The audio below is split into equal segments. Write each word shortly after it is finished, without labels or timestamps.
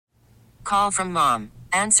Call from mom.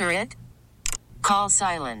 Answer it. Call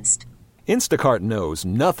silenced. Instacart knows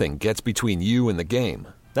nothing gets between you and the game.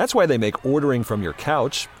 That's why they make ordering from your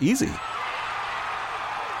couch easy.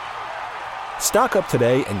 Stock up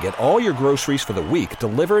today and get all your groceries for the week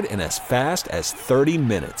delivered in as fast as 30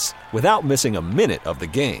 minutes without missing a minute of the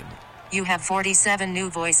game. You have 47 new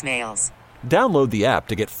voicemails. Download the app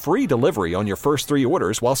to get free delivery on your first 3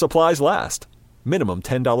 orders while supplies last. Minimum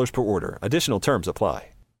 $10 per order. Additional terms apply.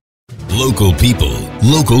 Local people,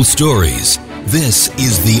 local stories. This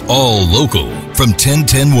is the All Local from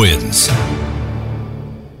 1010 Wins.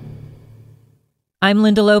 I'm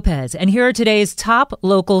Linda Lopez, and here are today's top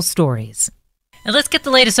local stories. And let's get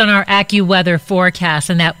the latest on our AccuWeather forecast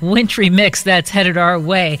and that wintry mix that's headed our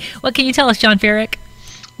way. What can you tell us, John Ferrick?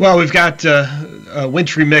 Well, we've got a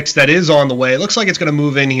wintry mix that is on the way. It looks like it's going to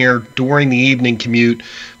move in here during the evening commute.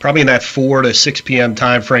 Probably in that 4 to 6 p.m.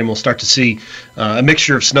 time frame, we'll start to see a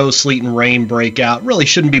mixture of snow, sleet, and rain break out. Really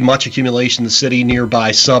shouldn't be much accumulation in the city,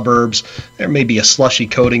 nearby suburbs. There may be a slushy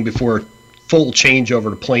coating before full changeover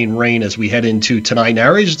to plain rain as we head into tonight. Now,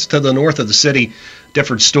 areas to the north of the city,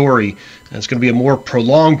 different story. It's going to be a more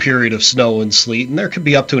prolonged period of snow and sleet, and there could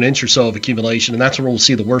be up to an inch or so of accumulation, and that's where we'll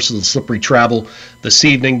see the worst of the slippery travel this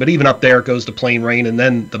evening. But even up there, it goes to plain rain, and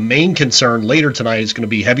then the main concern later tonight is going to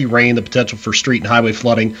be heavy rain, the potential for street and highway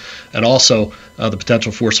flooding, and also the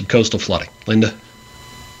potential for some coastal flooding. Linda?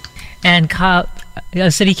 And a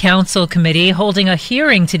city council committee holding a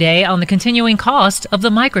hearing today on the continuing cost of the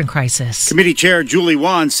migrant crisis. Committee Chair Julie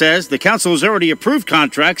Wan says the council has already approved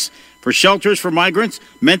contracts for shelters for migrants,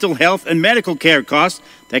 mental health, and medical care costs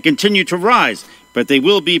that continue to rise, but they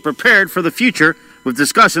will be prepared for the future with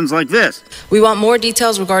discussions like this. We want more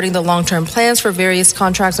details regarding the long-term plans for various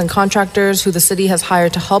contracts and contractors who the city has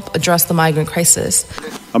hired to help address the migrant crisis.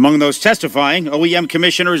 Among those testifying, OEM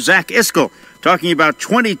Commissioner Zach Iskel, talking about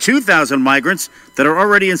 22,000 migrants that are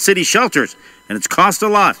already in city shelters, and it's cost a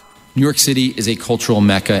lot. New York City is a cultural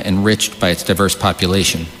mecca enriched by its diverse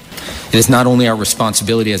population. It is not only our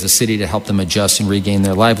responsibility as a city to help them adjust and regain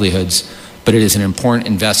their livelihoods, but it is an important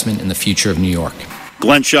investment in the future of New York.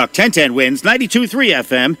 Glenn Schuck, 1010 Wins, 92.3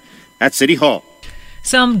 FM at City Hall.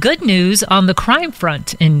 Some good news on the crime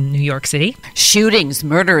front in New York City. Shootings,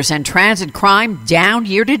 murders, and transit crime down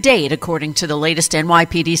year to date, according to the latest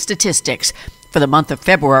NYPD statistics. For the month of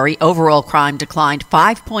February, overall crime declined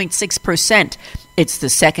 5.6%. It's the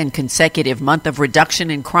second consecutive month of reduction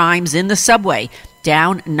in crimes in the subway,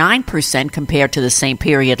 down 9% compared to the same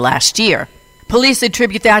period last year. Police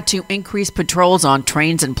attribute that to increased patrols on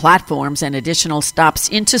trains and platforms and additional stops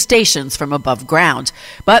into stations from above ground.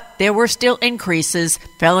 But there were still increases.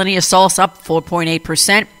 Felony assaults up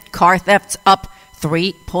 4.8%, car thefts up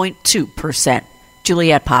 3.2%.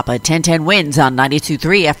 Juliette Papa, 1010 Wins on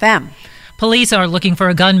 92.3 FM. Police are looking for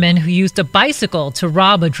a gunman who used a bicycle to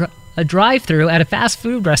rob a drive-thru at a fast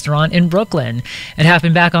food restaurant in Brooklyn. It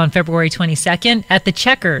happened back on February 22nd at the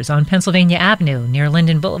Checkers on Pennsylvania Avenue near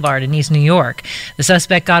Linden Boulevard in East New York. The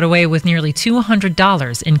suspect got away with nearly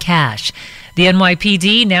 $200 in cash. The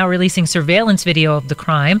NYPD now releasing surveillance video of the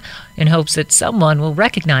crime in hopes that someone will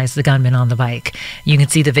recognize the gunman on the bike. You can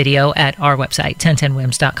see the video at our website,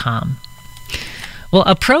 1010wims.com. Well,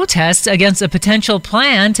 a protest against a potential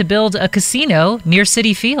plan to build a casino near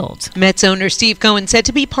Citi Field. Mets owner Steve Cohen said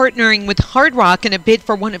to be partnering with Hard Rock in a bid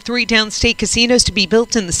for one of 3 downstate casinos to be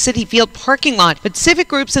built in the Citi Field parking lot. But civic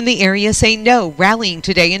groups in the area say no, rallying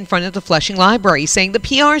today in front of the Flushing Library, saying the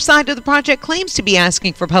PR side of the project claims to be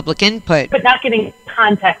asking for public input. But not giving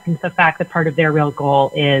context into the fact that part of their real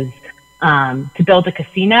goal is to build a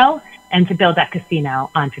casino and to build that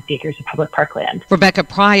casino on 50 acres of public parkland. Rebecca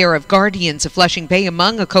Pryor of Guardians of Flushing Bay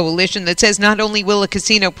among a coalition that says not only will a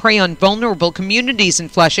casino prey on vulnerable communities in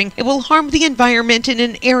Flushing, it will harm the environment in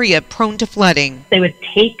an area prone to flooding. They would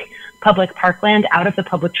take public parkland out of the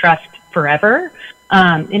public trust forever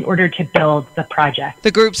in order to build the project.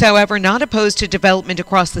 The group's, however, not opposed to development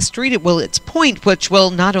across the street at Willets Point, which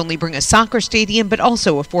will not only bring a soccer stadium but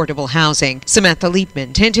also affordable housing. Samantha Liebman,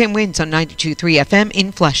 1010 Wins on 92.3 FM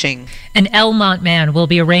in Flushing. An Elmont man will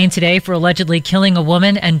be arraigned today for allegedly killing a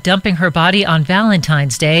woman and dumping her body on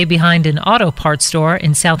Valentine's Day behind an auto parts store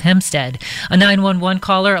in South Hempstead. A 911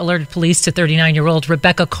 caller alerted police to 39-year-old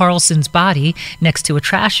Rebecca Carlson's body next to a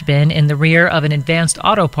trash bin in the rear of an Advanced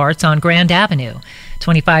Auto Parts on Grand Avenue.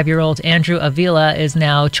 25-year-old Andrew Avila is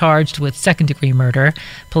now charged with second-degree murder.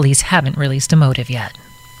 Police haven't released a motive yet.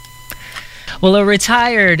 Well, a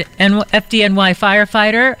retired FDNY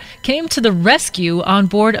firefighter came to the rescue on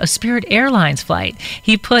board a Spirit Airlines flight.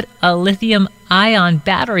 He put a lithium-ion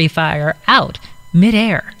battery fire out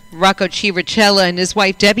midair. Rocco Chiricella and his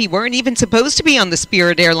wife Debbie weren't even supposed to be on the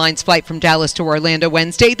Spirit Airlines flight from Dallas to Orlando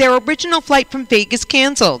Wednesday. Their original flight from Vegas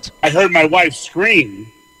canceled. I heard my wife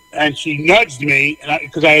scream, and she nudged me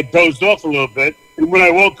because I had dozed off a little bit. And when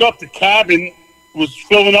I woke up, the cabin was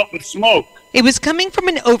filling up with smoke. It was coming from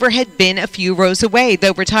an overhead bin a few rows away.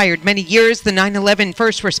 Though retired many years, the 9/11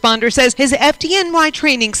 first responder says his FDNY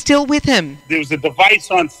training's still with him. There was a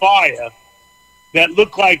device on fire that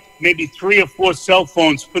looked like maybe 3 or 4 cell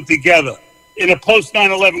phones put together. In a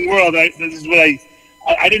post-9/11 world, I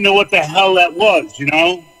didn't know what the hell that was, you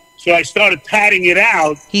know? So I started patting it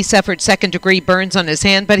out. He suffered second-degree burns on his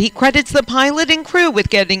hand, but he credits the pilot and crew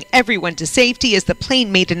with getting everyone to safety as the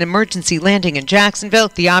plane made an emergency landing in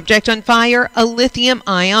Jacksonville. The object on fire, a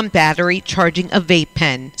lithium-ion battery charging a vape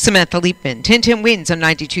pen. Samantha Liebman, 1010 Wins on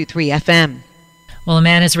 92.3 FM. Well, a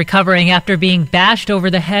man is recovering after being bashed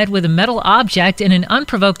over the head with a metal object in an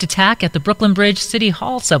unprovoked attack at the Brooklyn Bridge City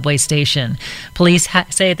Hall subway station. Police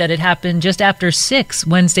say that it happened just after 6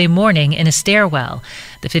 Wednesday morning in a stairwell.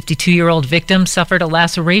 The 52-year-old victim suffered a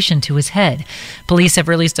laceration to his head. Police have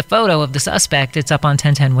released a photo of the suspect. It's up on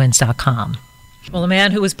 1010wins.com. Well, a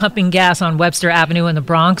man who was pumping gas on Webster Avenue in the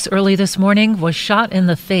Bronx early this morning was shot in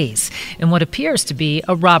the face in what appears to be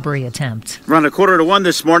a robbery attempt. Around 1:45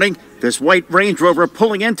 this morning, this white Range Rover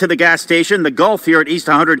pulling into the gas station, the Gulf here at East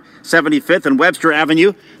 175th and Webster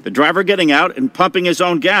Avenue. The driver getting out and pumping his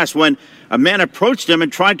own gas when a man approached him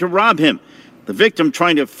and tried to rob him. The victim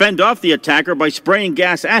trying to fend off the attacker by spraying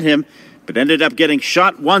gas at him, but ended up getting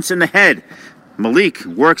shot once in the head. Malik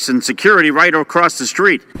works in security right across the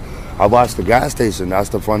street. I watched the gas station. That's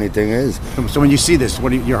the funny thing is. So when you see this,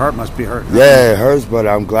 your heart must be hurt. Yeah, it hurts, but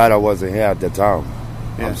I'm glad I wasn't here at the time.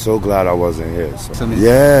 Yeah. I'm so glad I wasn't here. So.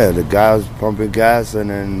 Yeah, the guy was pumping gas and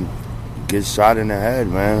then gets shot in the head,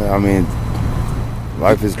 man. I mean,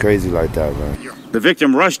 life is crazy like that, man. The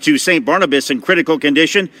victim rushed to St. Barnabas in critical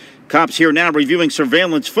condition. Cops here now reviewing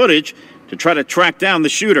surveillance footage to try to track down the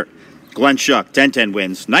shooter. Glenn Schuck, 1010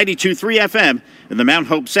 Wins, 92.3 FM in the Mount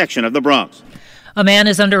Hope section of the Bronx. A man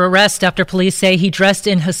is under arrest after police say he dressed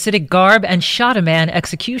in Hasidic garb and shot a man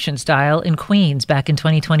execution style in Queens back in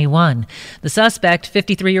 2021. The suspect,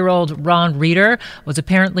 53-year-old Ron Reeder, was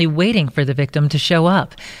apparently waiting for the victim to show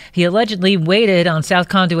up. He allegedly waited on South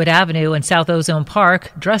Conduit Avenue and South Ozone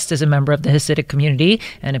Park, dressed as a member of the Hasidic community,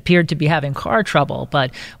 and appeared to be having car trouble.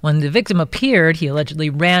 But when the victim appeared, he allegedly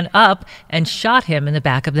ran up and shot him in the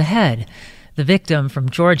back of the head. The victim from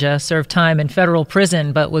Georgia served time in federal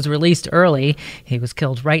prison but was released early. He was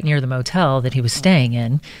killed right near the motel that he was staying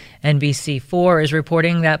in. NBC4 is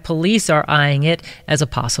reporting that police are eyeing it as a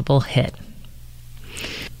possible hit.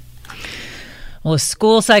 Well, a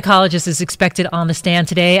school psychologist is expected on the stand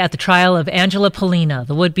today at the trial of Angela Pollina,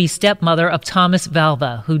 the would-be stepmother of Thomas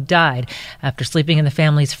Valva, who died after sleeping in the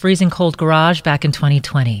family's freezing cold garage back in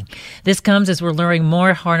 2020. This comes as we're learning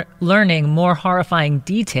more horrifying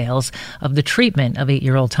details of the treatment of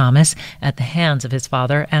 8-year-old Thomas at the hands of his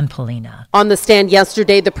father and Pollina. On the stand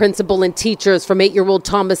yesterday, the principal and teachers from 8-year-old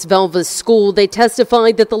Thomas Valva's school, they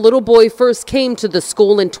testified that the little boy first came to the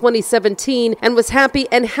school in 2017 and was happy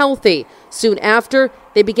and healthy. Soon after,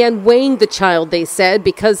 they began weighing the child, they said,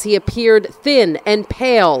 because he appeared thin and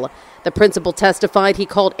pale. The principal testified he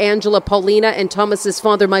called Angela Pollina and Thomas's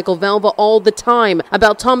father, Michael Valva, all the time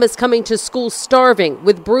about Thomas coming to school starving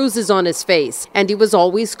with bruises on his face, and he was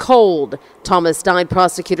always cold. Thomas died,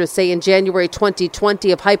 prosecutors say, in January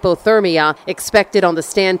 2020 of hypothermia. Expected on the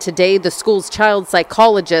stand today, the school's child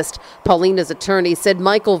psychologist. Pollina's attorney said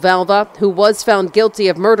Michael Valva, who was found guilty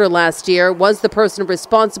of murder last year, was the person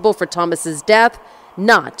responsible for Thomas's death,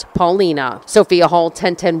 not Pollina. Sophia Hall,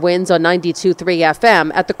 1010 Wins on 92.3 FM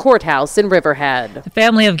at the courthouse in Riverhead. The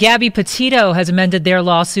family of Gabby Petito has amended their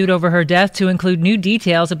lawsuit over her death to include new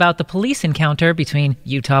details about the police encounter between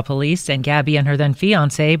Utah police and Gabby and her then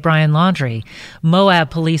fiancé, Brian Laundrie. Moab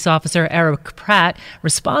police officer Eric Pratt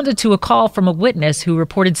responded to a call from a witness who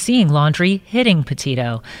reported seeing Laundrie hitting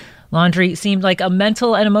Petito. Laundrie seemed like a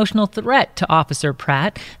mental and emotional threat to Officer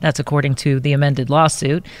Pratt. That's according to the amended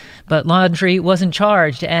lawsuit. But Laundrie wasn't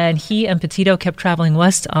charged, and he and Petito kept traveling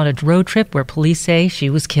west on a road trip where police say she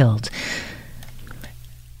was killed.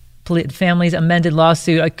 The family's amended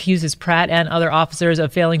lawsuit accuses Pratt and other officers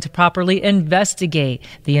of failing to properly investigate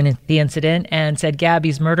the incident and said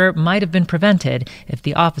Gabby's murder might have been prevented if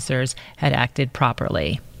the officers had acted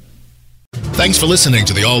properly. Thanks for listening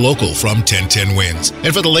to the All Local from 1010 Wins.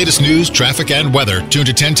 And for the latest news, traffic, and weather, tune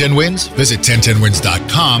to 1010 Wins, visit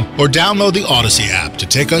 1010wins.com, or download the Odyssey app to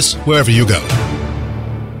take us wherever you go.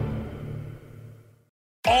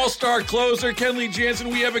 All-star closer Kenley Jansen,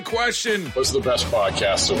 we have a question. What's the best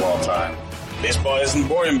podcast of all time? Baseball isn't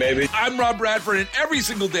boring, baby. I'm Rob Bradford, and every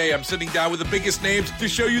single day I'm sitting down with the biggest names to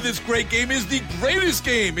show you this great game is the greatest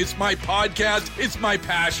game. It's my podcast. It's my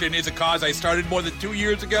passion. It's a cause I started more than 2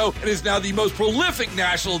 years ago and is now the most prolific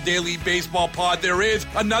national daily baseball pod there is.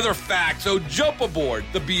 Another fact. So jump aboard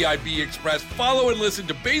the BIB Express. Follow and listen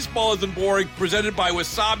to Baseball Isn't Boring, presented by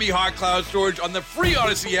Wasabi Hot Cloud Storage on the free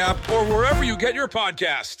Odyssey app or wherever you get your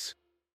podcasts.